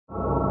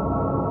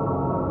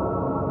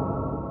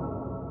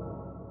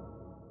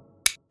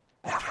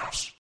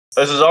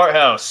This is Art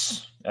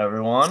House,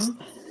 everyone.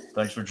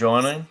 Thanks for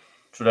joining.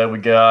 Today we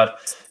got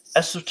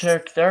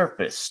Esoteric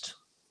Therapist.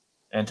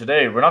 And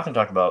today we're not going to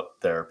talk about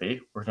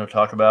therapy. We're going to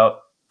talk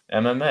about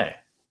MMA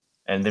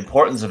and the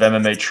importance of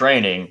MMA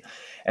training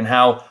and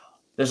how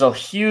there's a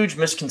huge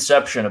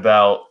misconception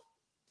about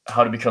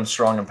how to become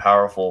strong and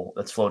powerful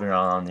that's floating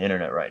around on the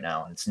internet right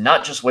now. And it's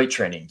not just weight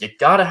training. You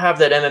got to have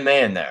that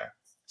MMA in there.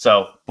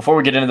 So before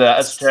we get into that,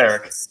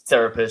 Esoteric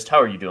Therapist, how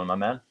are you doing, my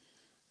man?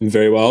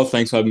 Very well.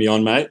 Thanks for having me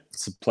on, mate.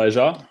 It's a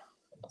pleasure.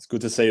 It's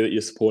good to see that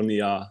you're supporting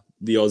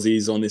the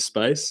Aussies on this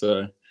space.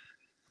 So,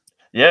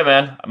 yeah,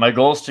 man. My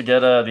goal is to get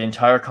the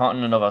entire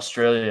continent of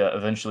Australia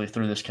eventually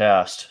through this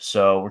cast.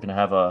 So we're gonna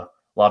have a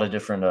lot of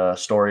different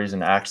stories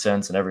and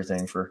accents and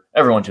everything for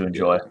everyone to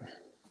enjoy.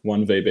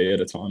 One VB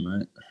at a time,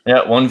 mate.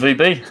 Yeah, one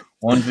VB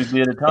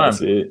at a time.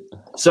 That's it.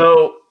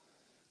 So,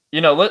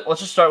 let's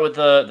just start with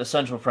the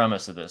central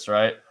premise of this,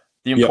 right?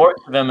 The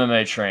importance of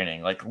MMA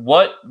training. Like,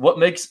 what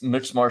makes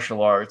mixed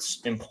martial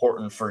arts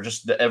important for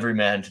just the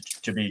everyman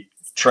to be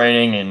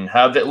training and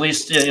have at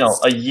least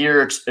a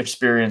year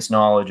experience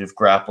knowledge of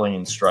grappling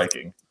and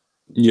striking?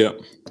 Yeah,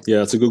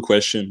 that's a good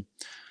question.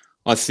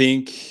 I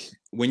think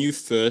when you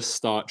first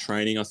start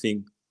training, I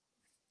think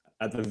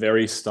at the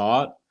very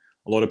start,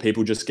 a lot of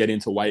people just get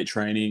into weight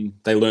training.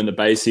 They learn the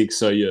basics,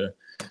 so your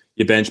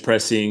bench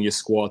pressing, your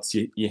squats,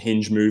 your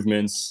hinge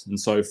movements, and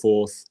so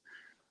forth.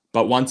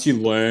 But once you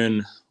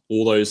learn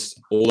all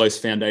those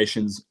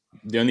foundations,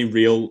 the only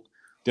real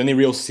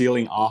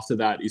ceiling after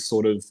that is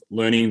sort of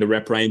learning the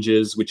rep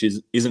ranges, which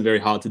isn't very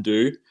hard to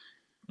do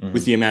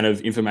with the amount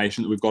of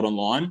information that we've got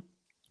online.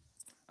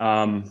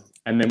 And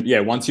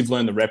then, once you've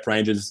learned the rep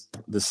ranges,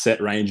 the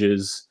set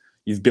ranges,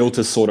 you've built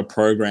a sort of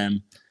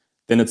program,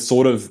 then it's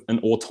sort of an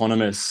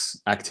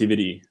autonomous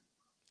activity.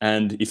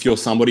 And if you're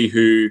somebody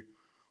who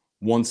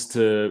wants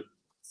to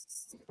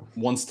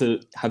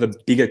have a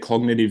bigger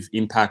cognitive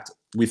impact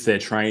with their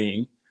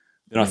training,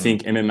 then I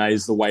think MMA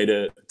is the way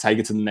to take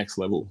it to the next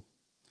level.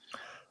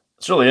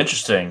 It's really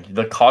interesting,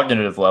 the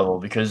cognitive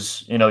level,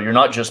 because you're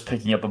not just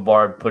picking up a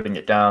bar and putting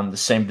it down the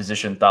same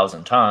position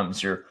 1,000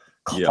 times. You're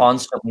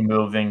constantly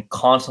moving,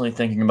 constantly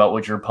thinking about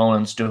what your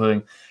opponent's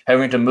doing,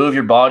 having to move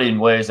your body in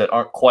ways that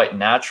aren't quite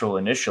natural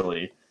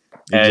initially.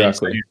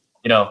 Exactly.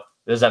 And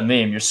there's that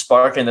meme. You're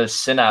sparking those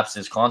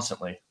synapses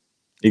constantly.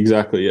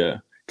 Exactly. Yeah.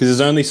 Because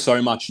there's only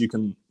so much you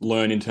can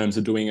learn in terms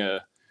of doing a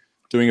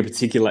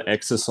particular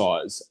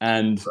exercise.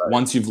 And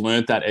once you've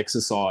learned that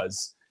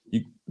exercise,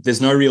 there's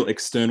no real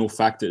external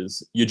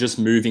factors. You're just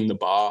moving the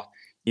bar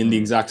in the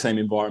exact same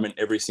environment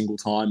every single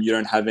time. You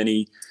don't have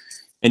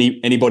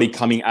anybody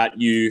coming at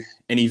you,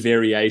 any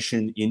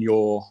variation in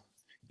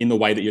the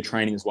way that you're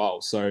training as well.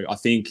 So I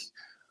think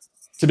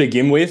to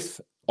begin with,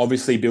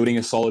 obviously building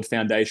a solid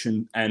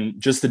foundation and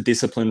just the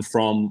discipline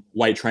from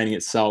weight training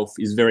itself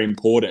is very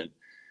important.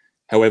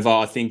 However,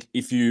 I think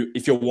if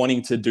you're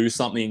wanting to do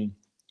something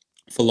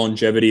for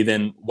longevity,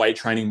 then weight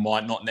training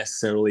might not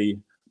necessarily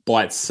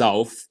by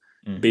itself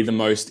be the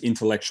most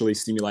intellectually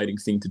stimulating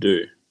thing to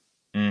do.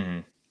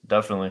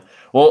 Definitely.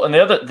 Well, and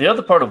the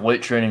other part of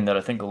weight training that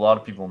I think a lot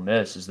of people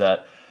miss is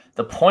that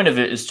the point of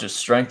it is to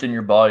strengthen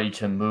your body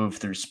to move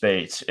through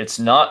space. It's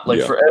not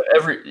like for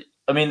every.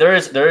 I mean, there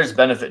is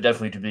benefit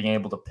definitely to being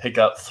able to pick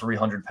up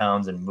 300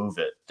 pounds and move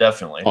it.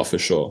 Definitely. Oh, for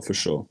sure.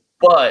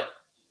 But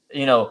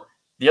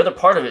the other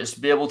part of it is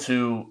to be able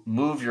to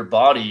move your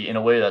body in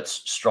a way that's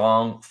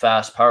strong,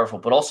 fast, powerful,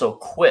 but also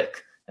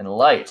quick and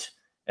light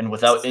and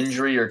without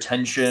injury or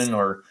tension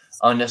or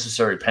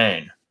unnecessary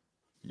pain.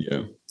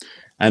 Yeah.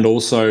 And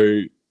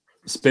also,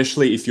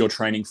 especially if you're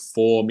training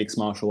for mixed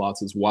martial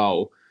arts as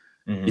well,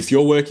 if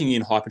you're working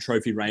in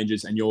hypertrophy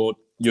ranges and you're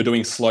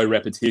doing slow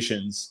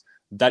repetitions,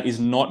 that is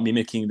not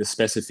mimicking the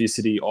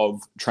specificity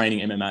of training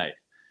MMA.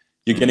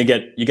 You're going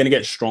to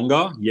get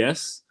stronger,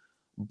 yes,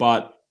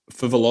 but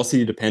for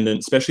velocity dependent,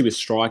 especially with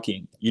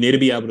striking, you need to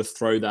be able to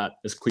throw that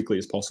as quickly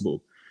as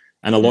possible.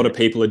 And a lot of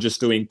people are just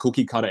doing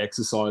cookie cutter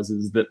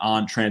exercises that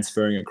aren't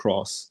transferring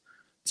across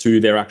to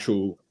their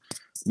actual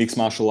mixed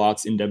martial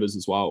arts endeavors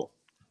as well.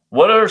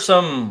 What are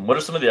some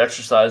of the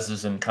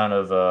exercises and kind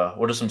of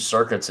what are some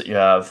circuits that you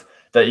have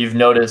that you've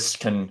noticed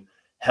can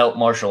help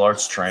martial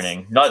arts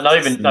training? Not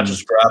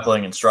just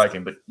grappling and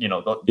striking, but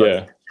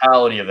the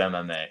mentality of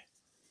MMA.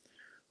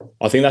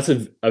 I think that's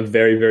a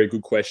very, very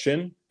good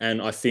question.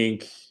 And I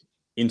think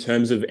in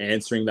terms of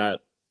answering that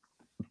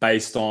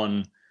based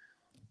on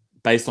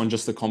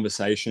just the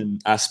conversation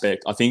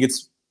aspect, I think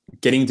it's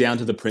getting down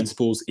to the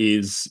principles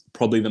is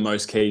probably the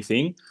most key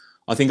thing.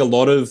 I think a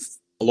lot of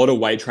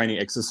weight training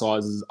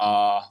exercises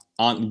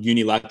aren't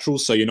unilateral,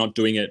 so you're not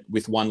doing it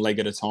with one leg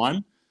at a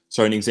time.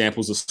 So an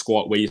example is a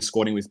squat where you're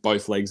squatting with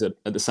both legs at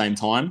the same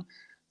time.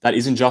 That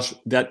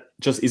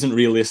just isn't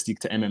realistic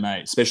to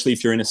MMA, especially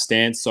if you're in a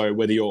stance. So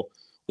whether you're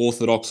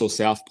orthodox or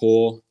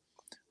southpaw,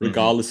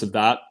 regardless of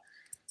that,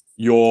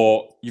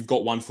 you've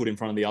got one foot in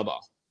front of the other.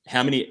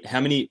 How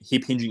many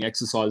hip hinging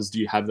exercises do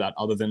you have that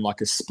other than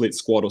like a split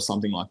squat or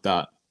something like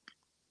that?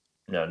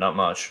 Yeah, not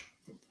much.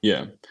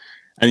 Yeah.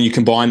 And you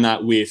combine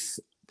that with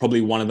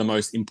probably one of the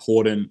most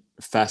important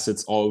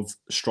facets of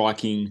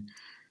striking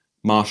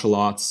martial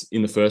arts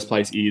in the first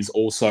place is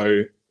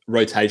also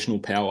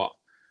rotational power.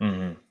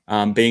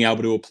 Being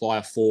able to apply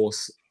a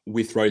force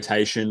with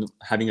rotation,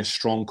 having a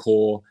strong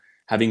core,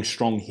 having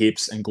strong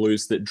hips and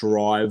glutes that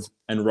drive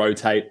and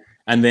rotate.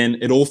 And then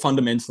it all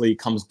fundamentally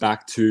comes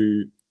back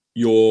to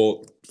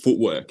your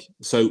footwork.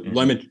 So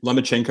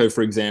Lomachenko,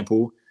 for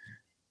example,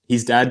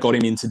 his dad got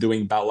him into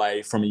doing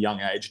ballet from a young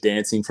age,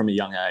 dancing from a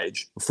young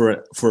age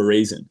for a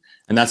reason.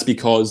 And that's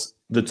because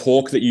the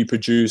torque that you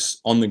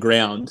produce on the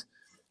ground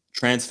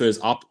transfers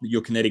up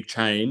your kinetic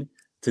chain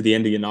to the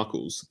end of your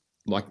knuckles.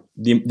 Like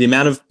the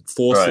amount of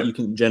force that you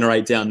can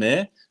generate down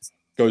there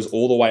goes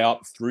all the way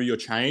up through your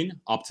chain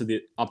up to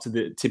the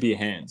tip of your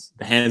hands.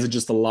 The hands are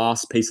just the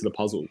last piece of the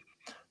puzzle.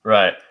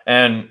 Right.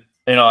 And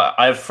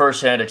I have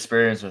firsthand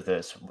experience with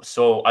this.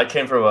 So I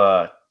came from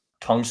a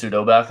Tang Soo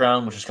Do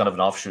background, which is kind of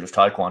an offshoot of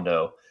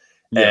Taekwondo.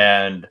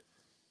 Yeah. And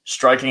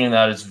striking in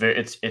that is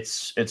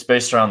it's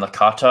based around the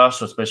kata,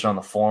 so it's based around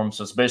the form.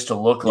 So it's based to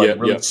look like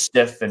really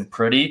stiff and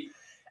pretty.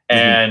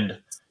 And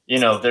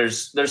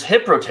there's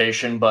hip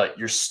rotation, but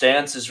your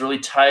stance is really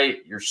tight.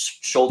 Your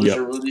shoulders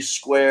are really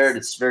squared.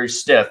 It's very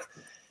stiff.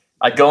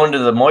 I go into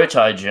the Muay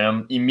Thai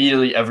gym,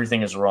 immediately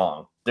everything is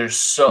wrong.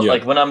 There's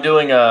like when I'm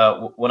doing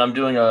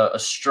a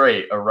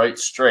straight, a right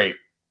straight,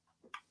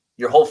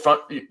 your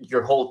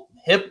whole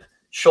hip,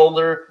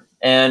 shoulder,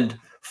 and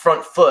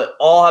front foot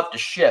all have to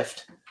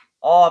shift,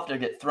 all have to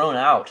get thrown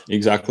out.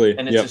 Exactly.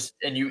 And it's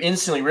and you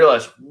instantly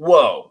realize,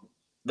 whoa.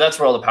 That's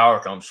where all the power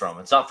comes from.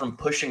 It's not from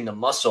pushing the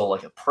muscle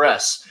like a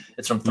press.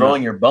 It's from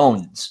throwing your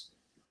bones.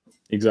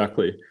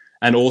 Exactly.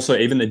 And also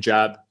even the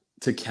jab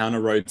to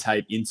counter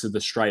rotate into the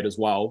straight as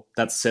well,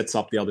 that sets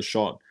up the other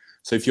shot.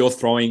 So if you're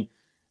throwing,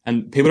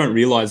 and people don't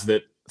realize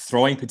that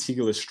throwing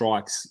particular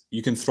strikes,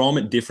 you can throw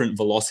them at different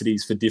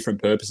velocities for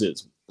different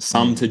purposes.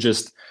 Some to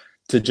just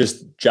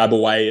jab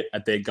away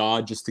at their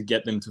guard just to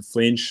get them to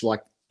flinch,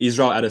 like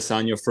Israel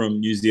Adesanya from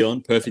New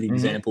Zealand, perfect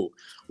example.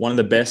 One of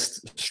the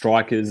best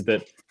strikers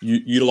that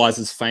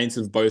utilizes feints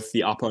of both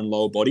the upper and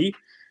lower body.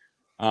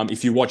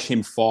 If you watch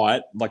him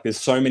fight, like there's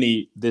so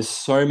many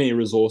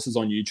resources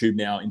on YouTube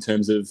now in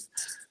terms of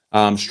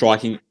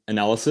striking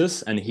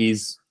analysis, and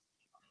he's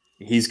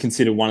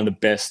considered one of the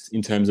best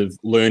in terms of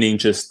learning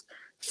just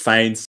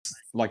feints.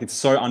 Like it's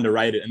so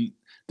underrated, and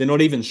they're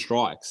not even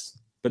strikes,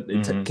 but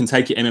it can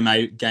take your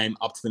MMA game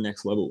up to the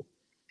next level.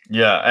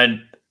 Yeah,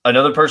 and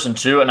another person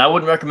too, and I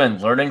wouldn't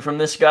recommend learning from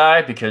this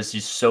guy because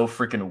he's so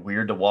freaking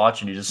weird to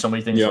watch and he does so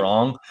many things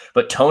wrong.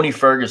 But Tony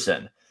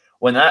Ferguson,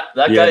 when that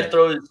guy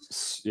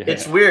throws,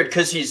 it's weird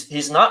because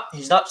he's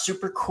not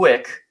super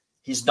quick,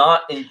 he's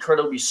not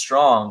incredibly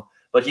strong,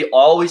 but he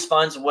always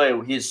finds a way.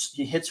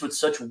 He hits with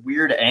such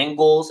weird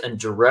angles and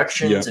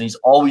directions, and he's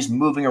always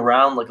moving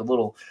around like a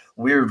little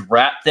weird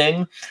rat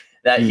thing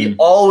that he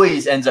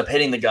always ends up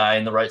hitting the guy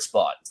in the right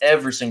spot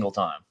every single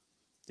time.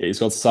 Yeah, he's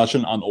got such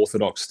an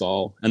unorthodox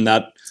style, and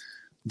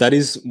that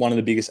is one of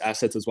the biggest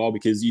assets as well,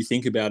 because you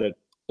think about it,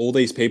 all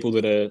these people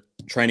that are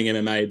training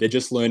MMA, they're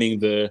just learning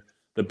the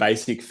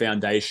basic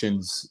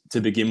foundations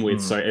to begin with.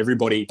 So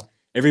everybody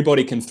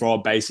can throw a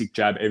basic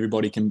jab,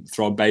 everybody can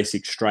throw a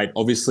basic straight.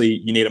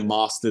 Obviously, you need to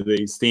master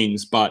these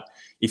things, but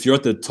if you're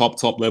at the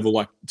top level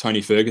like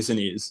Tony Ferguson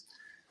is,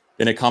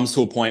 then it comes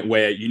to a point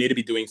where you need to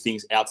be doing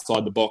things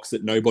outside the box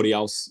that nobody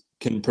else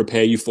can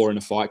prepare you for in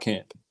a fight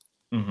camp.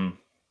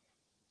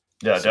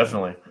 Yeah,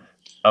 definitely.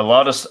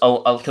 Because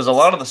a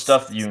lot of the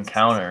stuff that you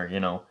encounter,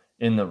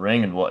 in the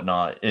ring and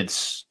whatnot,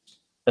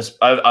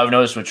 I've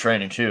noticed with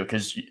training too,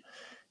 because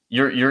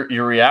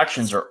your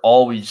reactions are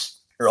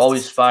always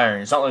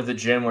firing. It's not like the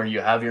gym where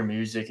you have your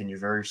music and you're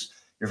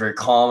very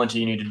calm until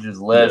you need to do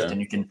the lift, and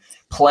you can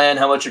plan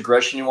how much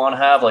aggression you want to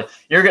have. Like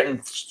you're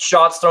getting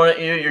shots thrown at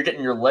you, you're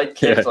getting your leg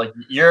kicked. Like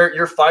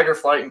your fight or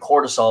flight and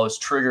cortisol is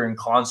triggering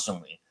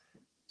constantly.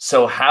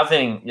 So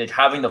having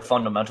the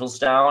fundamentals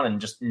down and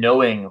just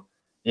knowing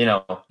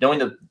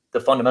the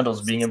fundamentals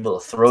of being able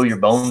to throw your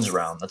bones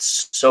around,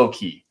 that's so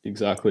key.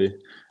 Exactly.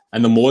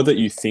 And the more that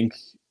you think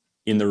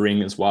in the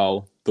ring as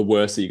well, the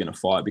worse that you're going to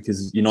fight,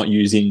 because you're not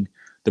using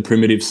the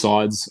primitive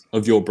sides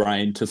of your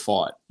brain to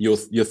fight. You're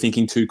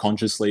thinking too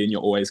consciously, and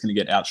you're always going to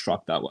get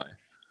outstruck that way.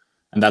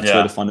 And that's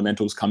where the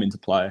fundamentals come into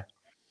play.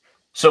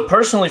 So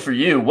personally for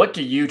you, what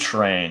do you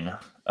train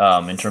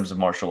in terms of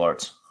martial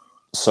arts?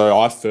 So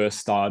I first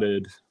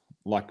started,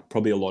 like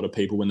probably a lot of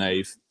people when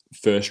they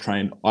first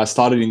trained, I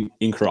started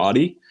in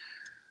karate,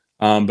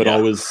 but I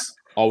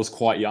was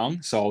quite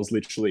young. So I was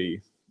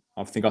literally,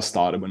 I think I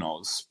started when I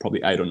was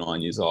probably 8 or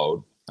 9 years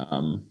old.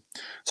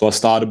 So I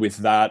started with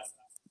that.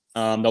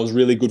 That was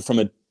really good from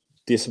a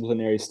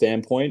disciplinary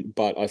standpoint,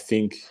 but I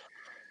think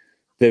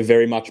they're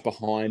very much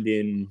behind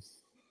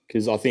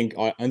because I think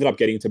I ended up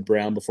getting to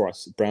brown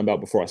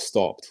belt before I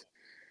stopped.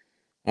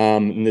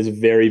 And there's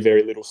very,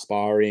 very little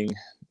sparring.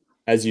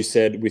 As you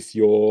said, with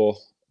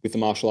the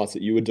martial arts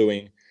that you were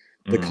doing,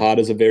 the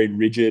katas are very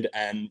rigid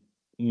and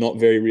not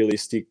very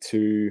realistic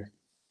to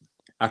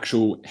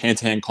actual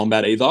hand-to-hand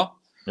combat either.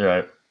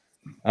 Right.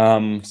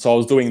 So I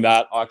was doing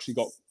that.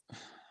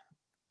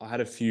 I had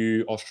a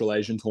few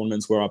Australasian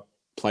tournaments where I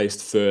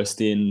placed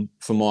first in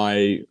for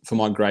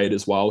my grade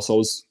as well. So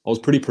I was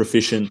pretty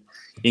proficient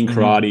in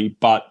karate,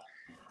 but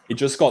it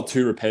just got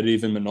too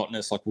repetitive and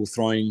monotonous. Like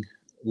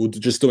we're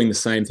just doing the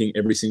same thing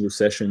every single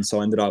session. So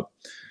I ended up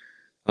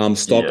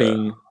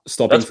stopping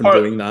from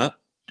doing that.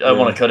 I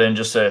want to cut in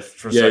just say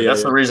for a second.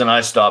 That's the reason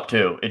I stopped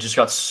too. It just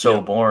got so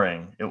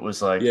boring. It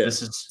was like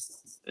this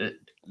is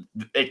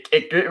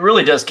it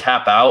really does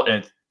cap out,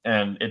 and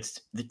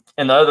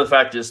the other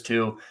fact is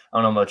too. I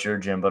don't know about your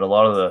gym, but a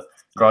lot of the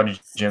karate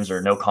gyms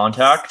are no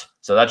contact,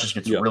 so that just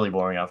gets really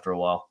boring after a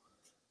while.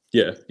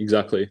 Yeah,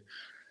 exactly.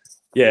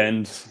 Yeah,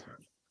 and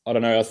I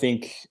don't know. I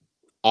think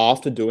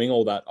after doing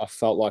all that, I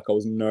felt like I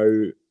was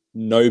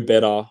no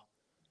better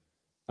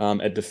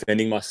at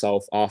defending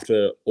myself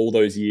after all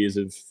those years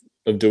of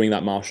doing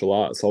that martial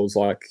arts. I was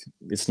like,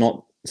 it's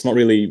not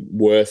really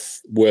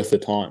worth the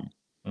time.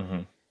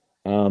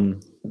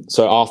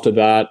 So after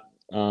that,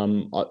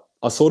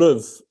 I sort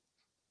of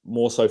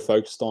more so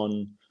focused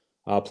on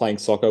playing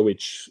soccer,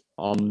 which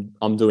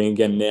I'm doing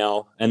again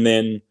now. And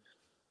then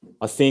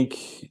I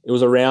think it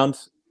was around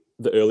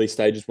the early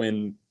stages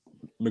when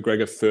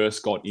McGregor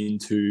first got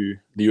into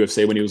the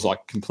UFC, when he was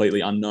like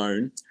completely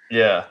unknown.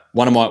 Yeah.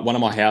 One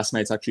of my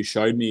housemates actually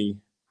showed me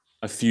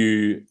a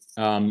few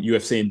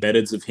UFC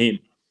embeddeds of him,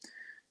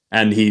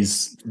 and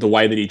the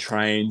way that he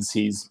trains,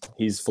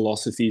 his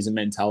philosophies and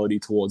mentality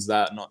towards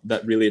that,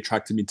 that really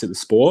attracted me to the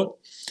sport.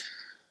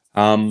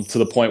 To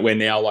the point where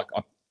now, like,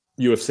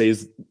 UFC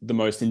is the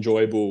most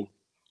enjoyable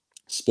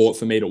sport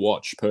for me to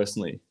watch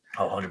personally.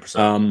 Oh,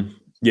 100%.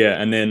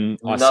 Yeah, and then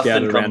I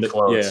scouted around it.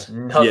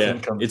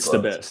 It's the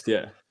best.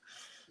 Yeah.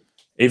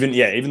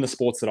 Even the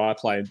sports that I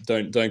play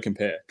don't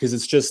compare, because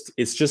it's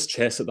just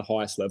chess at the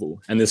highest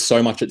level, and there's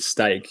so much at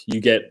stake.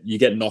 You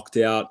get knocked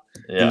out.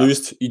 Yeah.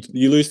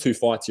 You lose 2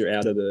 fights, you're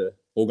out of the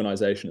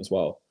organization as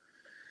well.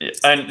 Yeah.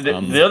 And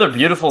the other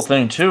beautiful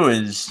thing too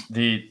is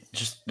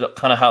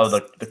kind of how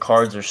the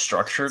cards are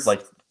structured.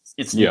 Like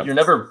you're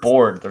never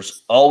bored.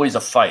 There's always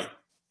a fight.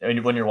 I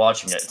mean, when you're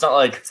watching it, it's not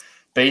like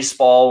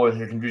baseball where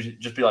there can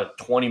just be like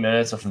 20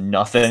 minutes of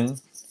nothing.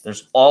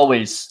 There's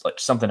always like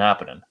something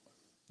happening.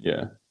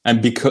 Yeah.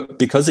 And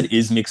because it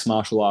is mixed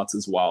martial arts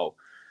as well,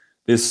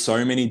 there's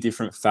so many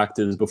different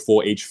factors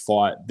before each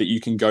fight that you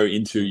can go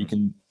into.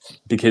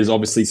 Because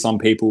obviously some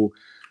people,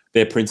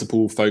 their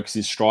principal focus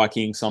is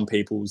striking, some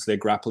people's their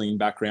grappling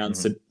background.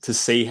 So to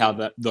see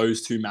how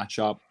those two match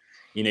up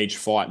in each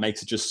fight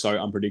makes it just so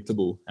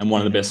unpredictable, and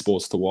one of the best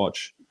sports to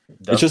watch.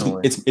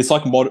 Definitely. It's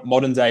like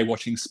modern day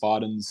watching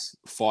Spartans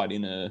fight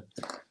in a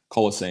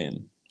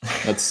Coliseum.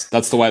 That's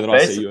the way that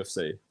I see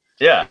UFC.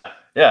 Yeah.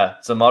 Yeah,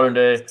 it's a modern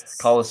day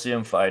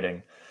Coliseum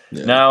fighting.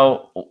 Yeah.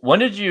 Now,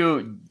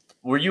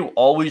 were you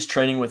always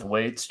training with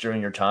weights during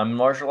your time in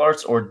martial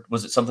arts, or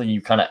was it something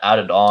you kind of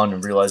added on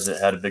and realized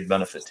it had a big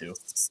benefit to?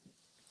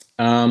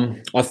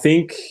 I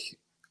think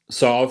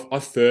so. I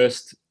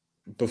first,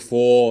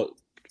 before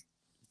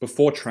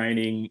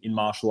training in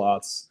martial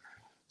arts,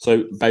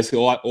 so basically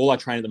all I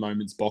train at the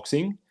moment is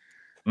boxing,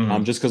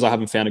 just because I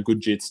haven't found a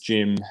good jits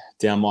gym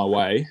down my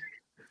way.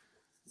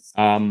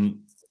 I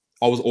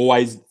was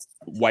always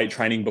weight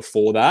training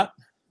before that,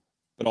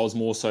 but I was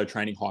more so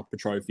training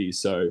hypertrophy.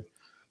 So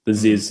the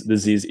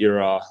Ziz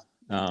era,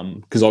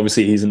 because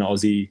obviously he's an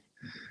Aussie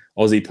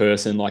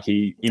person. Like,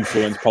 he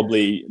influenced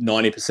probably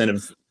 90%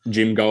 of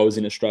gym goers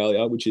in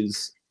Australia, which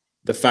is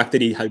the fact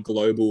that he had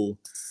global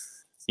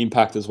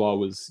impact as well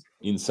was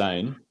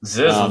insane.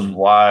 Ziz was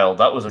wild.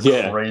 That was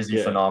a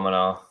crazy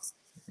phenomenon.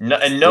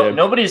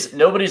 Nobody's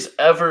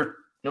ever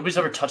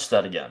touched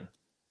that again.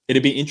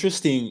 It'd be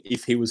interesting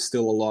if he was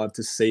still alive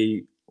to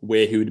see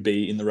where he would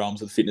be in the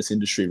realms of the fitness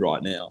industry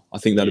right now. I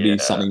think that'd be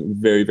something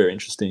very, very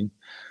interesting.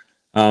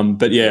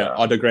 But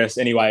I digress.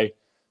 Anyway,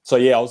 so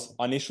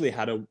I initially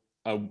had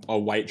a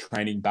weight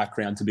training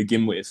background to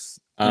begin with.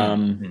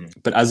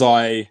 But as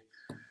I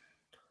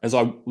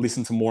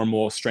listened to more and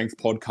more strength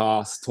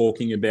podcasts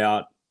talking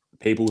about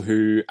people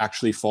who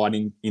actually fight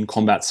in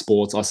combat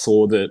sports, I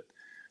saw that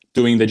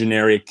doing the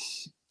generic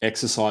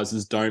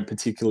exercises don't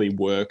particularly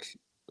work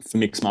for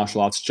mixed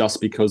martial arts,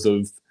 just because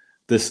of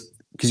this.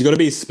 Because you've got to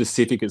be as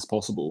specific as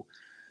possible,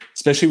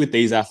 especially with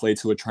these athletes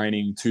who are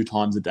training 2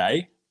 times a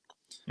day.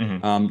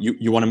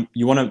 You want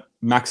to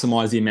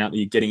maximize the amount that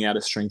you're getting out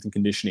of strength and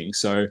conditioning.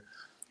 So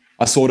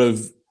I sort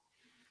of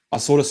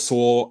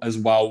saw as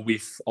well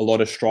with a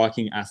lot of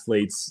striking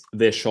athletes,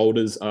 their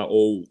shoulders are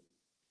all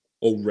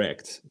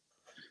wrecked.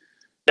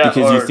 Yeah,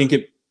 because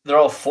they're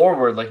all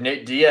forward, like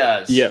Nate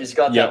Diaz. Yeah, he's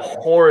got that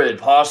horrid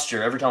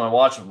posture. Every time I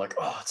watch him, I'm like,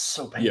 oh, it's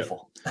so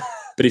painful. Yeah.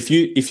 But if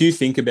you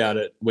think about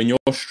it, when you're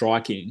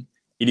striking,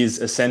 it is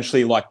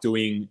essentially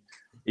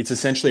it's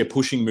essentially a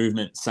pushing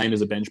movement, same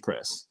as a bench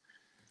press.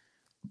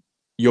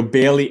 You're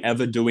barely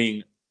ever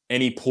doing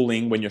any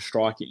pulling when you're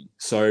striking.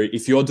 So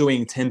if you're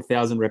doing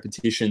 10,000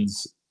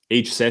 repetitions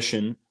each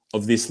session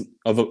of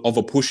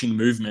a pushing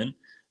movement,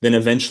 then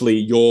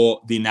eventually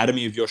the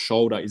anatomy of your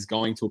shoulder is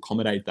going to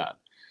accommodate that.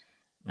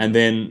 And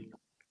then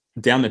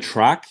down the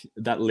track,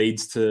 that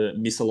leads to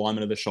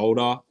misalignment of the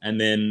shoulder.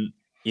 And then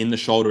in the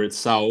shoulder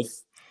itself,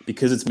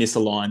 because it's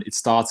misaligned, it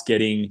starts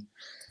getting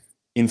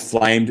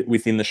inflamed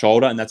within the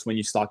shoulder, and that's when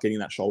you start getting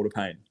that shoulder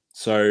pain.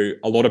 So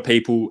a lot of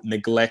people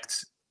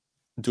neglect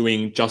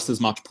doing just as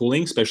much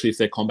pulling, especially if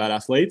they're combat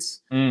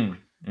athletes.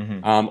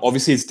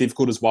 Obviously, it's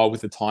difficult as well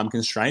with the time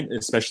constraint,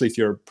 especially if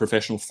you're a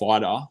professional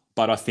fighter.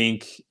 But I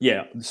think,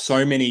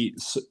 so many,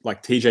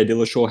 like TJ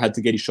Dillashaw had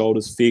to get his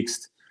shoulders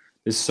fixed.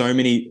 There's so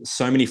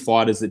many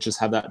fighters that just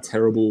have that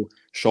terrible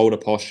shoulder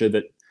posture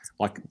that,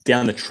 like,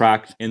 down the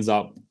track ends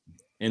up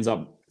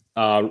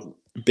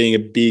being a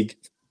big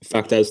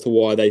factor as to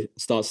why they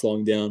start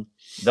slowing down.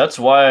 That's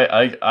why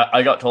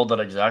I got told that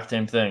exact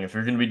same thing. If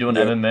you're going to be doing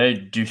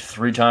MMA, do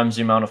 3 times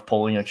the amount of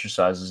pulling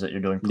exercises that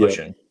you're doing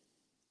pushing. Yeah.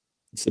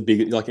 It's a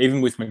big, like, even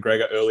with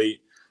McGregor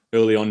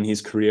early on in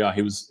his career,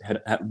 he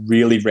had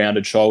really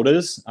rounded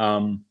shoulders.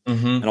 And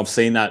I've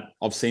seen that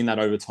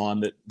over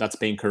time that's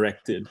been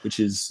corrected,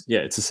 which is,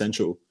 it's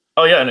essential.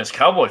 Oh yeah. In his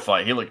cowboy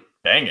fight, he looked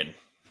banging.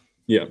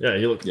 Yeah. Yeah.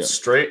 He looked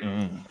straight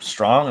and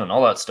strong and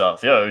all that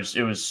stuff. Yeah.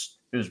 It was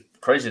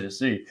crazy to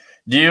see.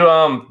 Do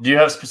you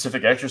have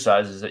specific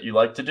exercises that you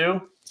like to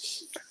do?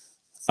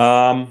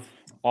 I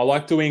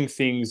like doing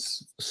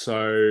things.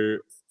 So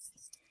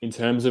in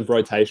terms of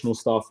rotational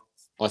stuff,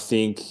 I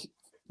think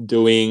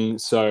doing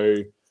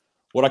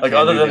what I like can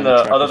other do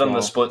than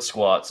the split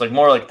squats, like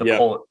more like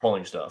the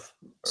pulling stuff.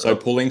 So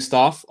pulling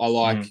stuff, I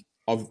like.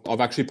 I've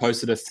actually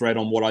posted a thread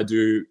on what I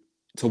do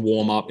to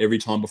warm up every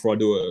time before I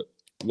do a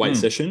weight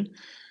session,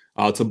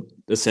 to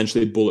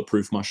essentially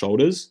bulletproof my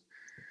shoulders.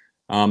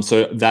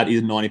 So that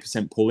is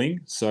 90%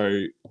 pulling.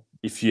 So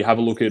if you have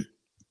a look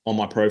on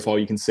my profile,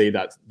 you can see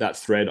that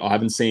thread. I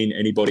haven't seen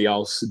anybody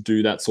else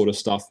do that sort of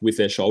stuff with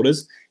their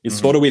shoulders. It's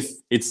sort of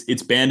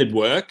it's banded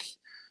work.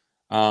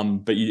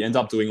 But you end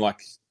up doing like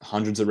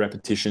hundreds of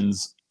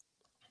repetitions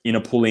in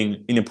a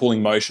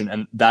pulling motion,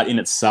 and that in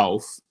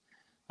itself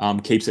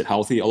keeps it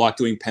healthy. I like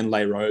doing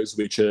Pendlay rows,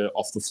 which are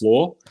off the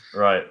floor,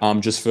 right?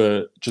 Just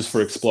for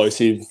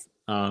explosive,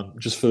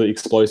 just for the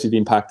explosive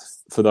impact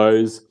for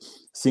those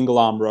single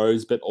arm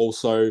rows, but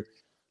also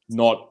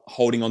not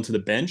holding onto the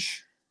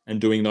bench and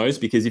doing those,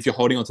 because if you're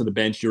holding onto the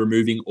bench, you're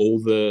removing all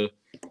the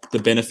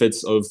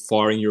benefits of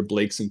firing your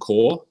obliques and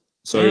core.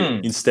 So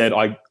instead,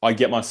 I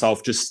get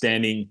myself just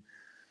standing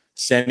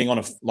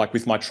on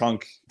with my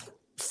trunk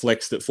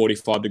flexed at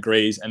 45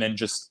 degrees and then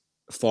just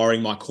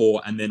firing my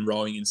core and then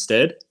rowing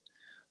instead.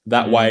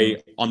 That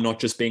way I'm not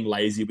just being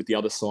lazy with the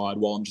other side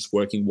while I'm just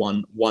working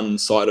one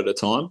side at a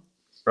time.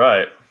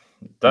 Right.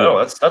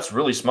 That's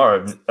really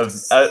smart.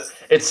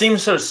 It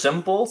seems so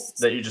simple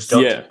that you just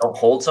don't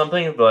hold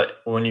something, but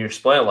when you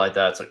explain it like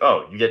that, it's like,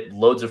 oh, you get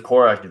loads of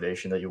core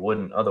activation that you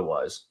wouldn't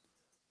otherwise.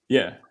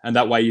 Yeah, and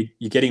that way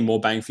you're getting more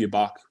bang for your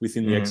buck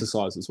within the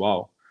exercise as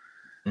well.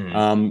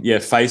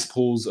 Face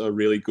pulls are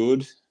really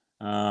good.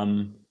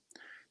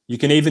 You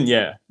can even,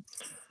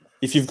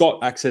 if you've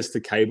got access to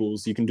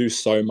cables, you can do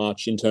so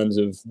much in terms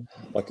of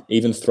like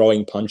even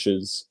throwing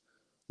punches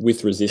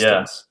with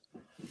resistance.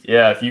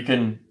 Yeah, if you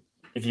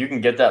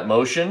can get that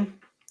motion,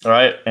 all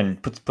right,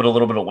 and put a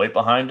little bit of weight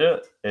behind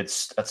it,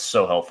 that's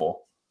so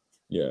helpful.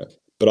 Yeah,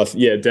 but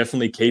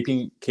definitely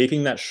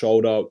keeping that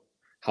shoulder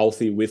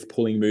healthy with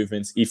pulling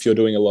movements, if you're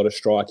doing a lot of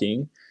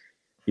striking,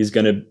 is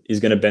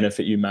gonna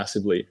benefit you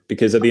massively,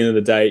 because at the end of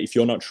the day, if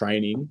you're not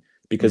training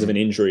because of an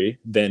injury,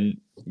 then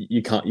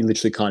you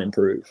literally can't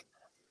improve.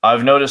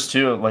 I've noticed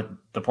too, like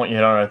the point you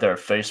hit on right there,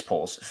 face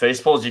pulls.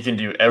 Face pulls you can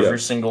do every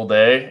single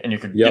day, and you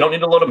don't need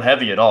to load them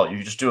heavy at all. You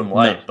can just do them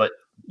light, but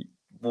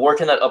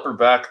working that upper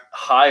back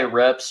high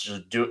reps,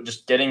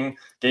 just getting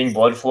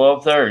blood flow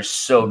up there is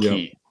so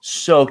key.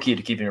 So key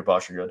to keeping your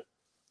posture good.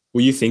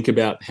 Well, you think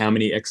about how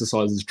many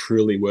exercises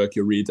truly work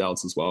your rear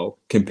delts as well,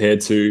 compared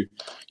to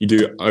you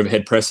do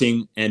overhead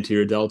pressing,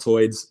 anterior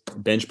deltoids,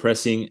 bench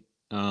pressing,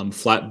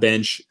 flat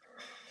bench,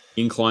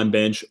 incline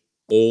bench,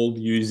 all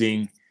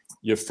using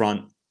your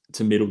front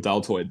to middle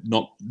deltoid.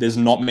 There's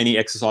not many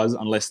exercises,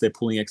 unless they're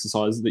pulling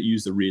exercises, that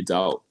use the rear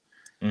delt.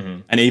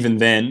 And even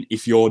then,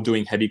 if you're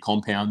doing heavy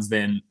compounds,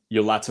 then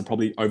your lats are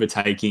probably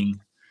overtaking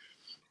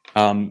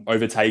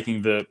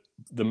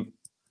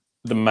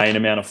the main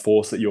amount of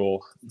force that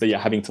you're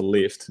having to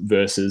lift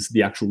versus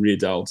the actual rear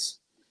delts.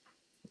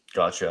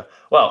 Gotcha.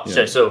 Well,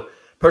 so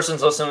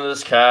person's listening to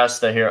this cast,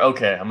 they hear,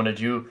 okay, I'm going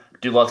to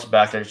do lots of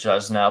back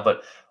exercises now,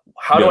 but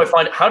how do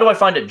I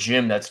find a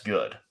gym that's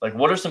good? Like,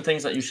 what are some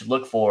things that you should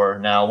look for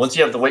now once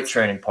you have the weight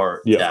training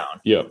part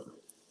down? Yeah.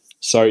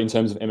 So in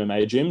terms of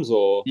MMA gyms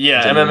or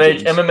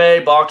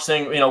MMA,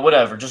 boxing,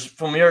 whatever. Just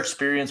from your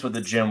experience with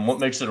the gym, what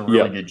makes it a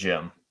really good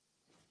gym?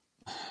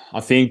 I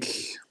think,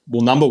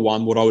 well, number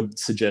one, what I would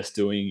suggest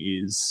doing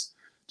is,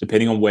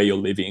 depending on where you're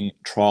living,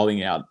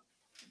 trialing out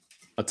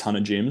a ton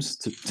of gyms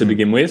to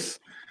begin with,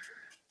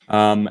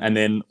 and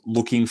then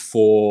looking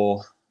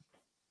for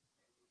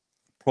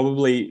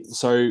probably,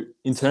 so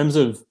in terms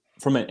of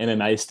from an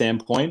MMA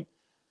standpoint,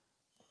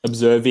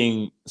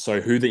 observing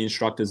who the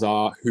instructors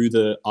are, who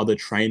the other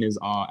trainers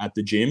are at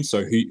the gym,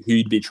 so who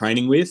you'd be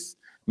training with,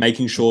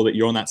 making sure that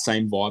you're on that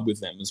same vibe with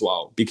them as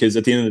well. Because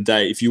at the end of the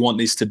day, if you want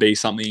this to be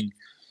something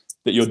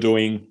that you're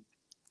doing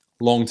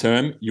long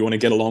term, you want to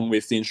get along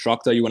with the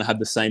instructor. You want to have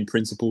the same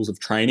principles of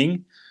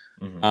training.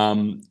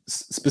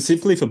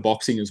 Specifically for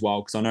boxing as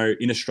well, because I know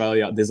in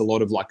Australia there's a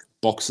lot of like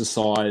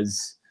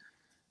boxercise,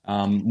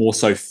 more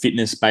so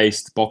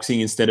fitness-based boxing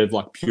instead of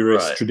like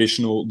purist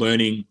traditional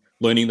learning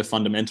the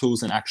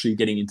fundamentals and actually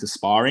getting into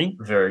sparring.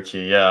 Very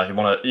key. Yeah, you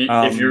want to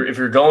if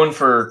you're going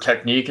for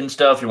technique and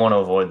stuff, you want to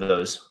avoid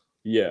those.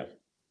 Yeah,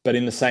 but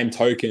in the same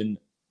token,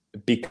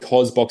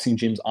 because boxing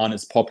gyms aren't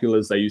as popular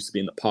as they used to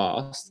be in the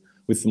past,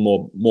 with the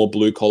more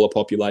blue collar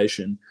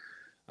population.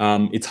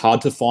 It's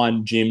hard to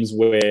find gyms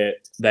where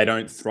they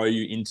don't throw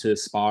you into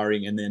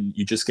sparring and then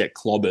you just get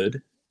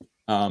clobbered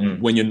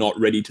when you're not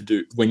ready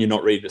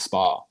to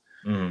spar.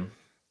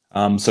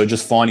 So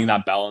just finding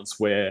that balance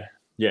where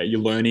you're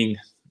learning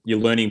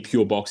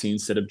pure boxing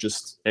instead of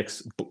just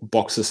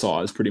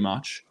boxercise pretty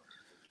much.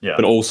 Yeah.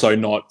 But also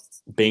not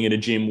being at a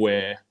gym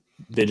where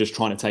they're just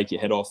trying to take your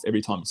head off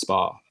every time you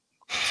spar.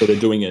 So they're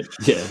doing it.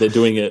 Yeah, they're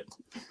doing it.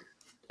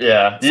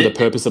 Yeah. For the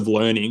purpose of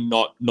learning,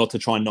 not to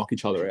try and knock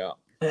each other out.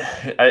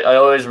 I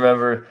always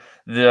remember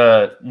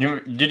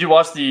did you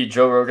watch the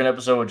Joe Rogan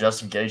episode with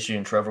Justin Gaethje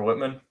and Trevor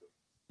Whitman?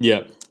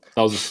 Yeah,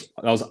 that was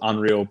an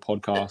unreal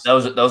podcast.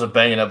 That was a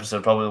banging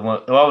episode, probably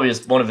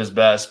one of his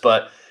best.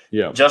 But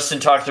yeah, Justin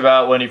talked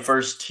about when he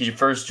first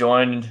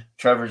joined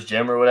Trevor's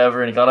gym or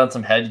whatever, and he got on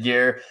some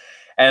headgear,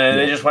 and then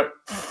they just went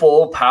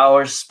full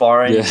power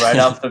sparring right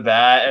off the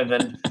bat, and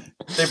then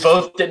they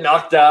both get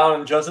knocked down,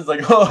 and Justin's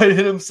like, "Oh, I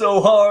hit him so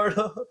hard!"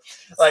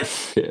 Like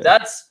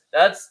that's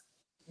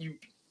you.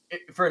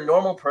 For a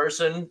normal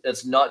person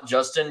that's not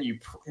Justin, you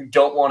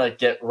don't want to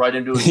get right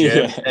into a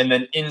gym and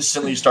then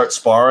instantly start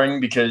sparring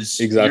because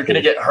you're going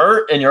to get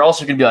hurt and you're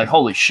also going to be like,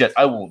 holy shit,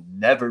 I will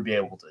never be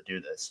able to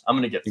do this. I'm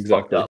going to get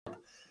fucked up.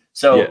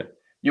 So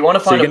you want to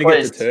find a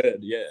place. Get deterred.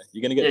 Yeah,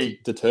 you're going to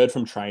get deterred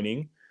from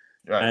training.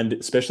 Right. And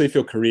especially if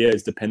your career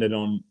is dependent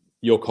on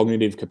your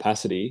cognitive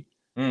capacity,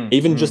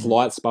 even just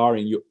light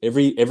sparring,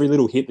 every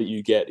little hit that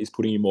you get is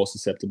putting you more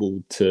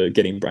susceptible to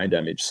getting brain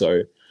damage.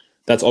 So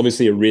that's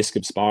obviously a risk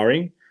of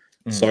sparring.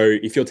 So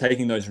if you're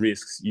taking those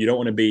risks, you don't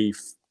want to be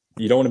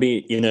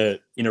in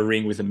a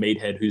ring with a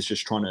meathead who's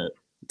just trying to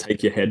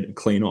take your head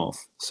clean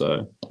off.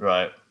 So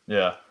right,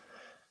 yeah.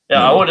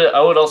 I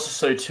would also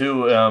say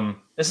too.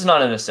 This is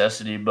not a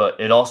necessity, but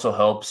it also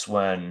helps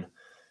when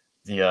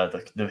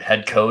the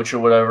head coach or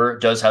whatever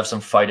does have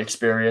some fight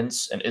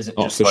experience and isn't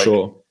just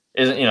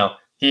isn't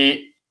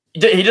he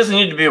doesn't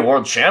need to be a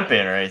world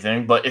champion or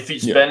anything, but if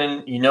he's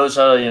he knows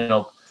how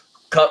to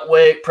cut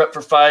weight, prep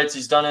for fights.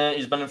 He's done it.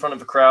 He's been in front of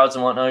the crowds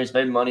and whatnot. He's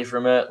made money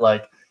from it.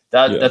 Like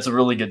that. Yeah. That's a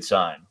really good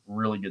sign.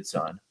 Really good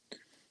sign.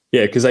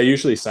 Yeah, because they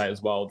usually say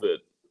as well that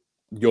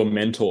your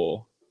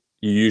mentor,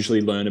 you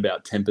usually learn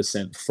about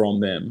 10%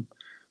 from them.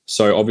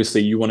 So obviously,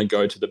 you want to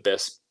go to the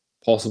best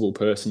possible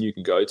person you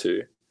can go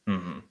to,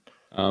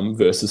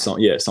 versus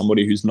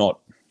somebody who's not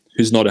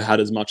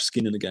had as much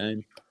skin in the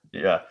game.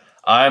 Yeah,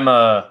 I'm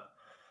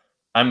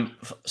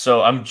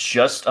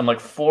like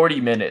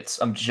 40 minutes.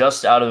 I'm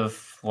just out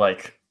of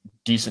like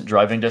decent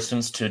driving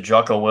distance to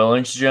Jocko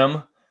Willing's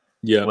gym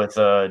with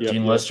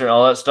Dean Lister and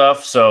all that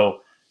stuff.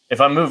 So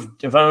if I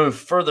move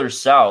further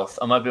south,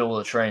 I might be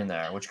able to train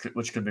there, which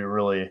could be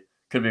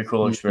a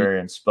cool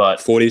experience. But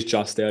 40's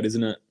just out,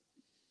 isn't it?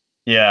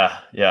 Yeah.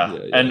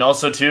 And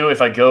also too,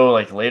 if I go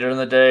like later in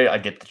the day, I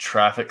get the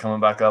traffic coming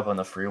back up on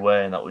the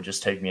freeway, and that would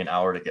just take me an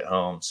hour to get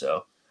home.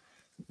 So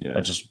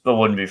that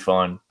wouldn't be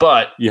fun.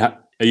 But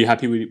are you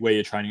happy with where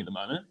you're training at the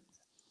moment?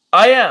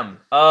 I am.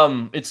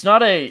 It's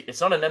not an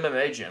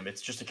MMA gym.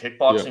 It's just a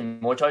kickboxing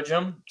Muay Thai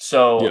gym.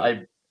 So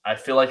I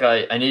feel like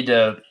I need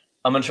to.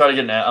 I'm gonna try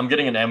to I'm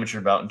getting an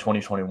amateur bout in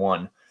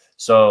 2021.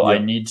 So I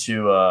need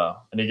to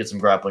get some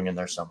grappling in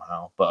there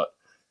somehow. But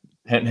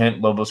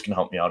hint, Lobos can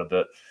help me out a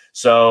bit.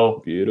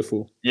 So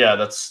beautiful. Yeah, it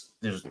was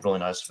really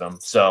nice of him.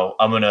 So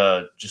I'm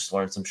gonna just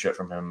learn some shit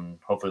from him.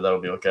 Hopefully that'll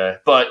be okay.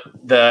 But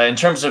in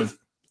terms of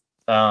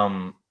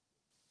how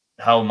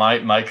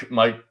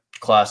my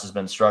class has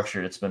been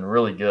structured, it's been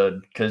really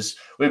good because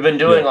we've been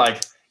doing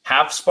like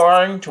half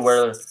sparring to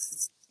where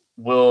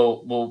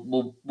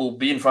we'll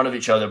be in front of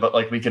each other, but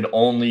like we can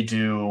only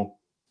do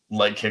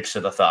leg kicks to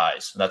the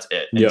thighs. And that's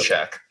it. And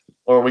check.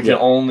 Or we can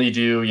only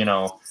do,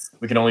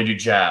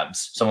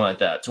 jabs, something like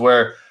that. To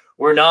where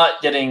we're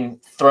not getting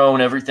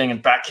thrown everything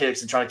in back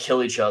kicks and trying to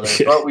kill each other.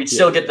 But we can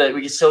still get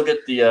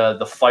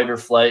the fight or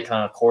flight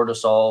kind of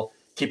cortisol,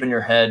 keeping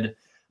your head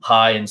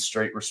high and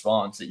straight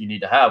response that you need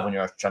to have when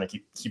you're trying to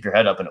keep your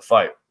head up in a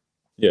fight.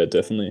 Yeah,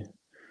 definitely.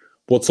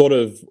 What sort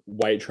of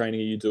weight training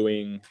are you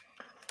doing,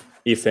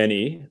 if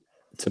any,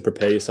 to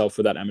prepare yourself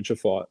for that amateur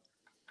fight?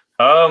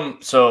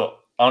 So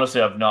honestly,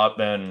 I've not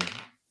been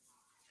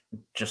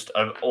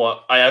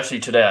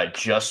today I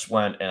just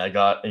went and I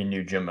got a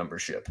new gym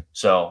membership.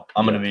 So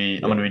I'm gonna be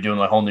doing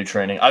my whole new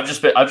training. I've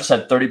just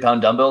had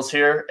 30-pound dumbbells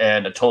here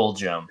and a total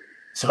gym.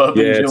 So I've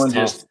been doing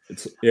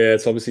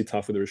it's obviously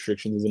tough with the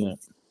restrictions, isn't it?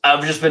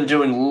 I've just been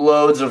doing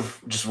loads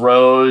of just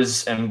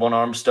rows and one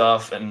arm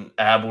stuff and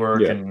ab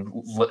work Yeah.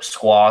 and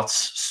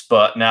squats.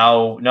 But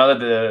now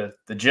that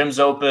the gym's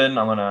open,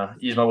 I'm gonna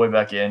ease my way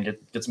back in,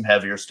 get some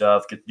heavier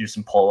stuff, do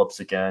some pull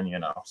ups again.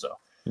 So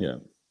Yeah.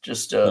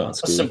 just No, a good.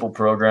 simpler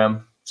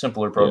program.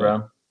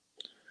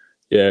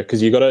 Yeah,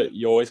 because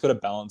you always gotta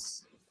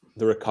balance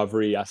the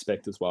recovery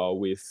aspect as well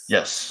with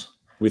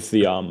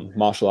the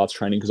martial arts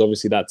training, because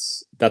obviously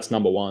that's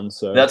number one.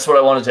 So that's what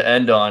I wanted to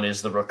end on,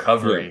 is the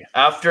recovery. Yeah.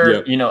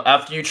 After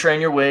after you train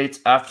your weights,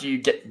 after you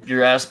get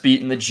your ass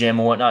beat in the gym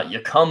and whatnot,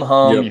 you come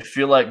home, you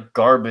feel like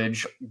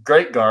garbage,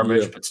 great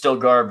garbage, but still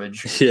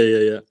garbage.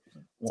 Yeah.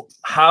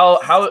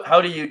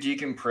 How do you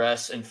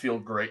decompress and feel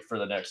great for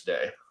the next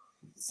day?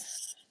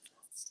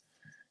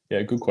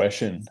 Yeah, good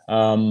question.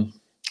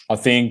 I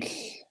think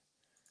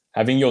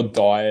having your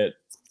diet,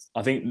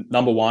 I think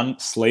number one,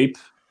 sleep,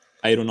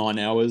 8 or 9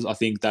 hours. I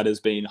think that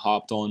has been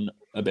harped on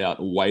about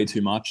way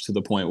too much, to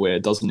the point where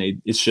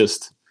it's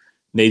just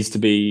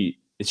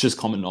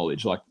common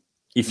knowledge. Like,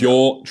 if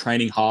you're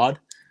training hard,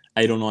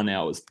 8 or 9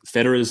 hours.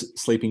 Federer's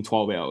sleeping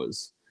 12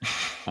 hours.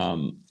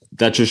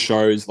 That just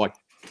shows, like,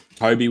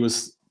 Kobe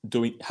was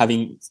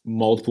having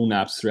multiple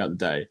naps throughout the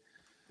day.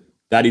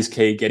 That is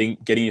key, getting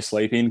your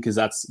sleep in, because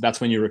that's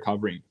when you're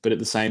recovering. But at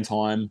the same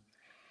time,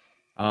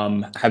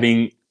 that's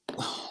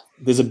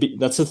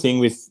the thing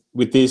with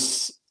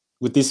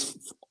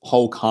this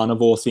whole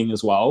carnivore thing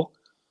as well,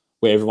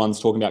 where everyone's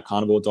talking about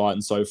carnivore diet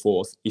and so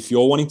forth. If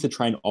you're wanting to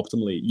train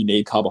optimally, you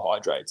need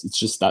carbohydrates. It's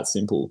just that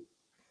simple.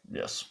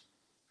 Yes.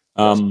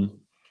 So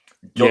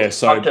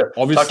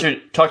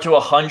obviously, talk to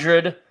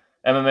 100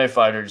 MMA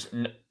fighters.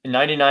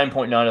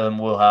 99.9 of them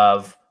will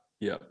have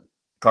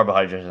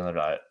carbohydrates in their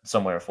diet,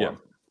 some way or form.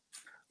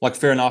 Like,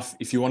 fair enough.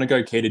 If you want to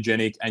go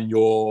ketogenic and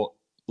your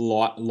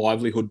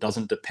livelihood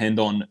doesn't depend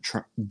on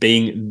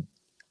being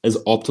as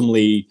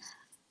optimally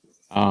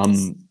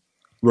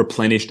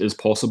replenished as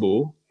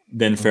possible,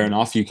 then fair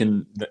enough. You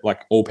can,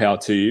 like, all power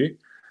to you.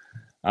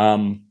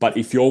 But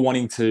if you're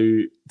wanting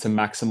to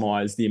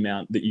maximize the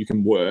amount that you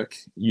can work,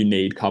 you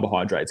need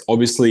carbohydrates.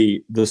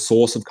 Obviously, the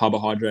source of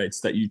carbohydrates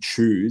that you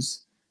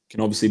choose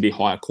can obviously be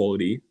higher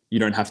quality. You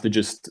don't have to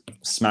just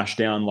smash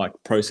down like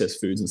processed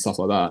foods and stuff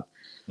like that.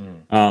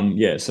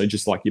 So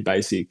just like your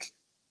basic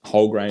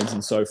whole grains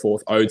and so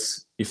forth,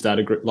 oats, if that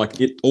agree.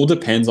 Like, it all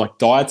depends. Like,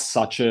 diet's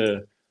such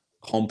a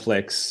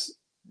complex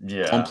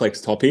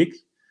topic,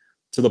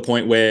 to the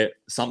point where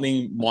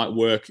something might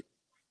work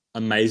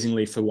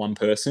amazingly for one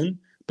person,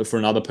 but for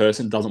another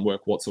person it doesn't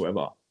work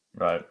whatsoever.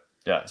 Right.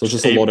 Yeah. So it's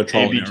just a lot of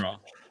trial and error.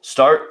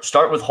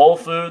 Start with whole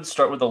foods,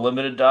 start with a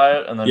limited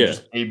diet, and then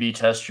just A/B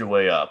test your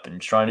way up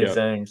and try new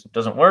things. It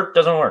doesn't work.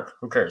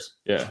 Who cares?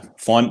 Yeah.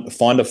 Find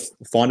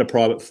a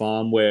private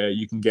farm where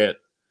you can get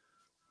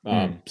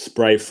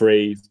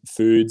spray-free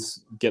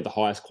foods, get the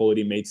highest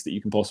quality meats that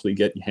you can possibly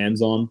get your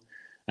hands on,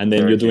 and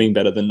then you're doing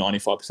better than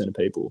 95% of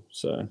people.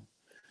 So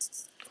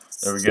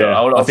there we go.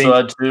 I would also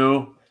add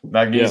too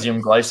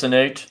magnesium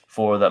glycinate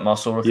for that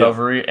muscle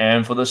recovery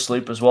and for the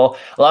sleep as well.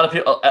 A lot of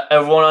people,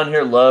 everyone on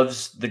here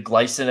loves the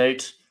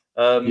glycinate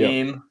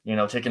meme.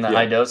 Taking that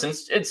high dose, and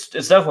it's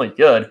definitely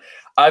good.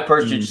 I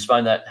personally just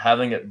find that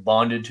having it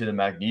bonded to the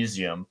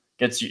magnesium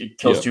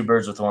kills two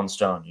birds with one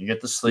stone. You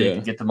get the sleep,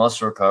 you get the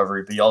muscle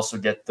recovery, but you also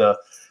get the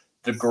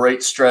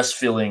great stress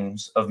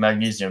feelings of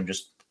magnesium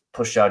just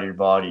pushed out of your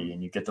body,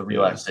 and you get the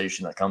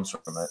relaxation that comes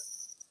from it.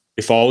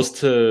 If I was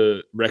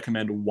to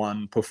recommend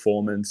one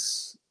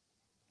performance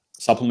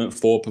supplement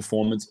for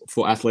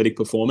athletic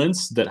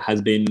performance that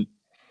has been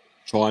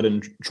tried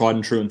and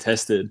true and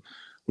tested,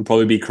 would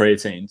probably be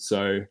creatine.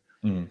 So,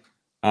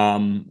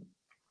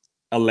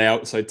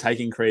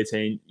 taking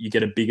creatine, you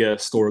get a bigger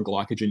store of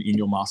glycogen in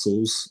your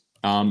muscles.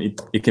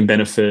 It can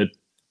benefit.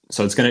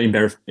 So it's going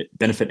to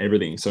benefit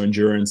everything. So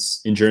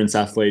endurance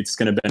athletes, it's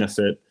going to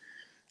benefit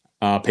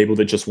people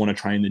that just want to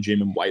train in the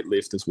gym and weight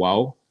lift as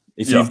well.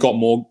 If you've got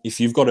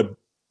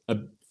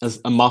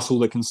a muscle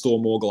that can store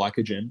more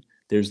glycogen,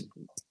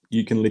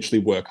 you can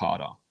literally work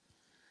harder.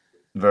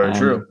 Very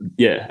true.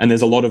 Yeah. And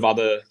there's a lot of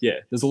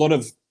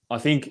I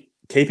think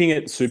keeping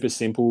it super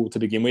simple to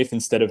begin with,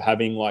 instead of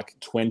having like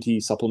 20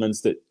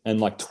 supplements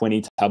and like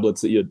 20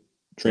 tablets that you're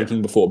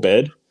drinking before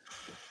bed,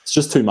 it's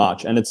just too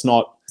much. And it's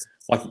not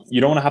like,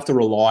 you don't want to have to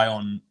rely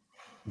on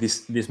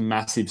this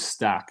massive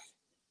stack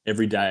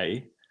every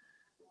day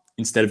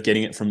instead of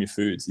getting it from your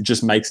foods. It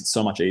just makes it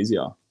so much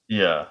easier.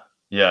 Yeah.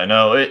 Yeah.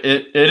 No,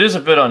 it is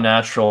a bit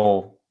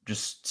unnatural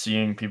just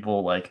seeing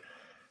people like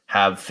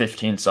have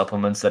 15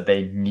 supplements that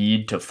they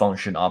need to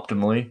function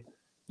optimally.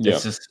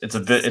 It's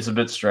a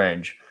bit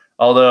strange.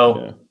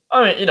 Although,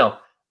 I mean,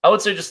 I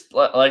would say just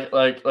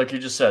like you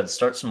just said,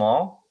 start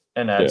small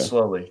and add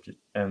slowly,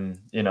 and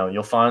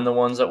you'll find the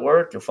ones that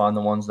work, you'll find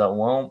the ones that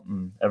won't,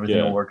 and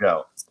everything will work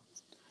out.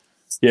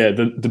 Yeah,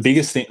 the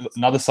biggest thing,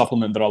 another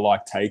supplement that I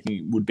like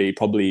taking would be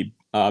probably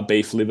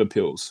beef liver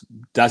pills.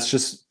 That's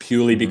just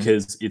purely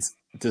because it's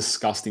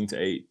disgusting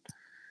to eat.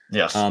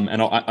 Yes. And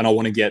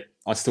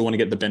I still want to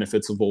get the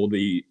benefits of all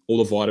the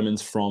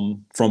vitamins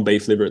from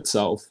beef liver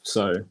itself.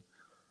 So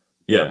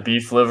Yeah.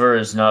 Beef liver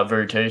is not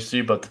very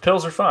tasty, but the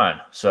pills are fine.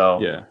 So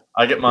Yeah.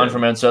 I get mine Yeah.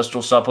 from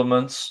Ancestral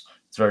Supplements.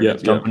 It's very Yeah,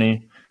 good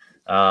company.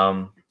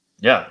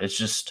 It's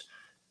just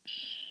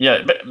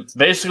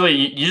basically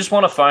you just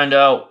want to find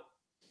out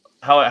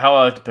how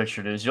I like to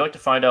picture it is you like to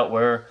find out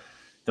where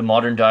the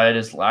modern diet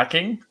is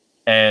lacking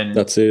and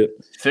that's it.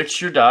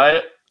 Fix your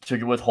diet to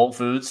get with whole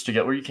foods to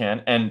get where you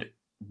can, and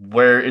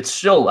where it's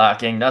still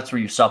lacking, that's where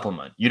you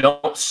supplement. You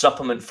don't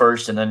supplement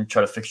first and then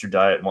try to fix your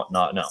diet and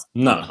whatnot.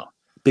 No.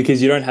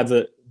 Because you don't have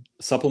the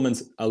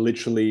supplements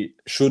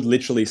should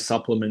literally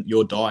supplement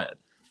your diet.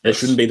 They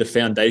shouldn't be the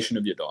foundation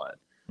of your diet.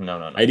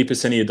 No.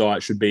 80% of your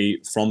diet should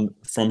be from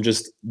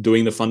just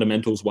doing the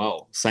fundamentals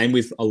well. Same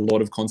with a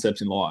lot of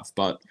concepts in life,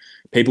 but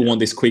people want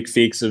this quick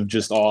fix of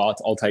just,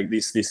 I'll take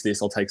this.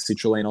 I'll take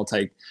citrulline. I'll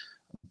take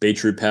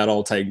beetroot powder.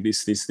 I'll take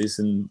this,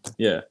 and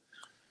yeah.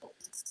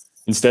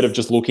 Instead of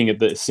just looking at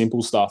the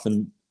simple stuff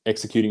and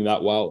executing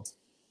that well.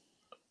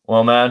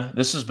 Well, man,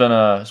 it's been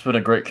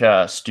a great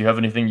cast. Do you have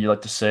anything you'd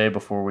like to say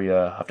before we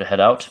have to head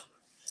out?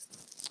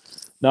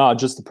 No, I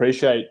just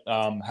appreciate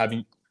you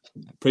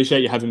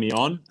having me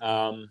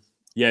on.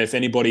 If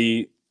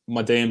anybody,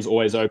 my DM's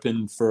always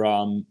open for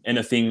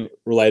anything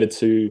related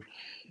to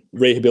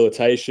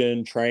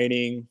rehabilitation,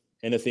 training,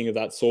 anything of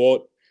that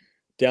sort.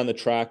 Down the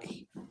track,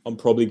 I'm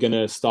probably going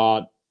to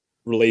start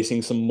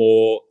releasing some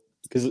more,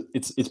 because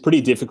it's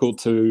pretty difficult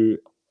to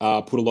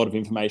put a lot of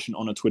information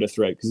on a Twitter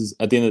thread, because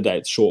at the end of the day,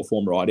 it's short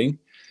form writing.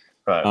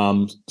 Right.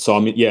 So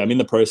I'm in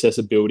the process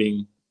of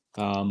building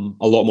a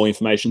lot more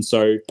information.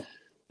 So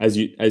as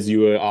you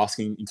were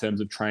asking in terms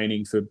of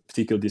training for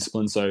particular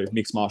disciplines, so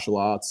mixed martial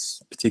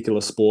arts, particular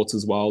sports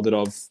as well that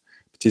I've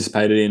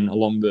participated in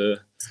along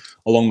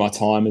my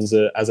time as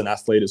an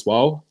athlete as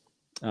well.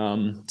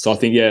 So I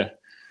think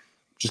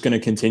just going to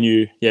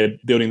continue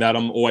building that.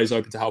 I'm always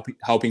open to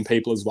helping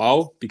people as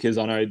well, because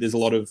I know there's a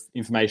lot of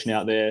information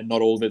out there.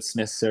 Not all of it's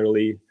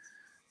necessarily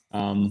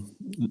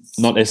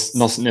not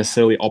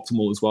necessarily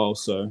optimal as well.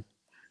 So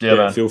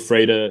feel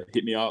free to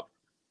hit me up.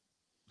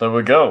 There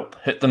we go.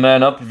 Hit the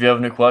man up if you have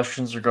any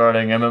questions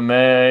regarding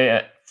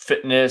MMA,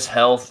 fitness,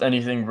 health,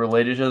 anything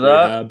related to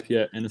that.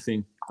 Rehab,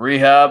 anything.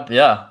 Rehab,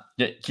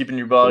 keeping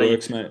your body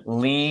works, mate.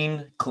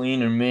 Lean,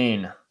 clean, and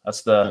mean.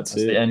 That's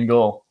the end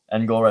goal.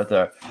 End goal right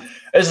there.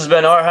 This has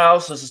been Our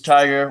House. This is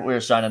Tiger.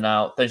 We're signing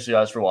out. Thanks you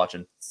guys for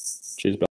watching. Cheers, bro.